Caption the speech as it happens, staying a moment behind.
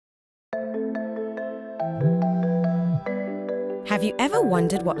Have you ever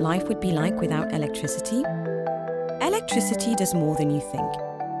wondered what life would be like without electricity? Electricity does more than you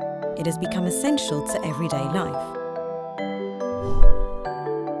think. It has become essential to everyday life.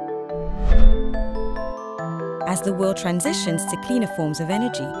 As the world transitions to cleaner forms of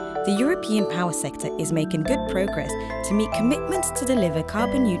energy, the European power sector is making good progress to meet commitments to deliver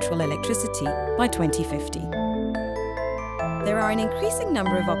carbon-neutral electricity by 2050. There are an increasing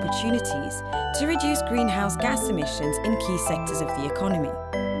number of opportunities to reduce greenhouse gas emissions in key sectors of the economy.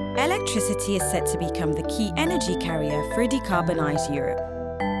 Electricity is set to become the key energy carrier for a decarbonised Europe.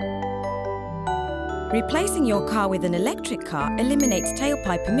 Replacing your car with an electric car eliminates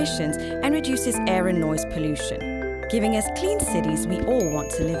tailpipe emissions and reduces air and noise pollution, giving us clean cities we all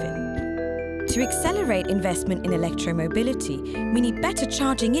want to live in. To accelerate investment in electromobility, we need better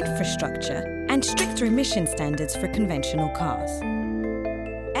charging infrastructure and stricter emission standards for conventional cars.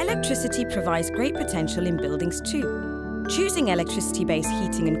 Electricity provides great potential in buildings too. Choosing electricity-based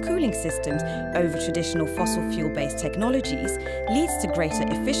heating and cooling systems over traditional fossil fuel-based technologies leads to greater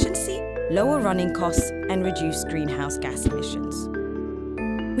efficiency, lower running costs and reduced greenhouse gas emissions.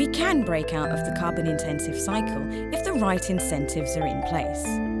 We can break out of the carbon-intensive cycle if the right incentives are in place.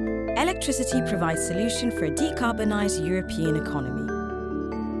 Electricity provides solution for a decarbonised European economy.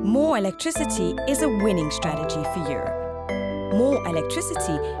 More electricity is a winning strategy for Europe. More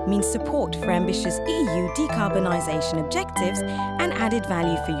electricity means support for ambitious EU decarbonisation objectives and added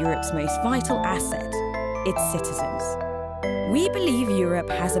value for Europe's most vital asset, its citizens. We believe Europe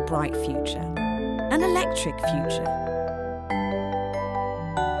has a bright future, an electric future.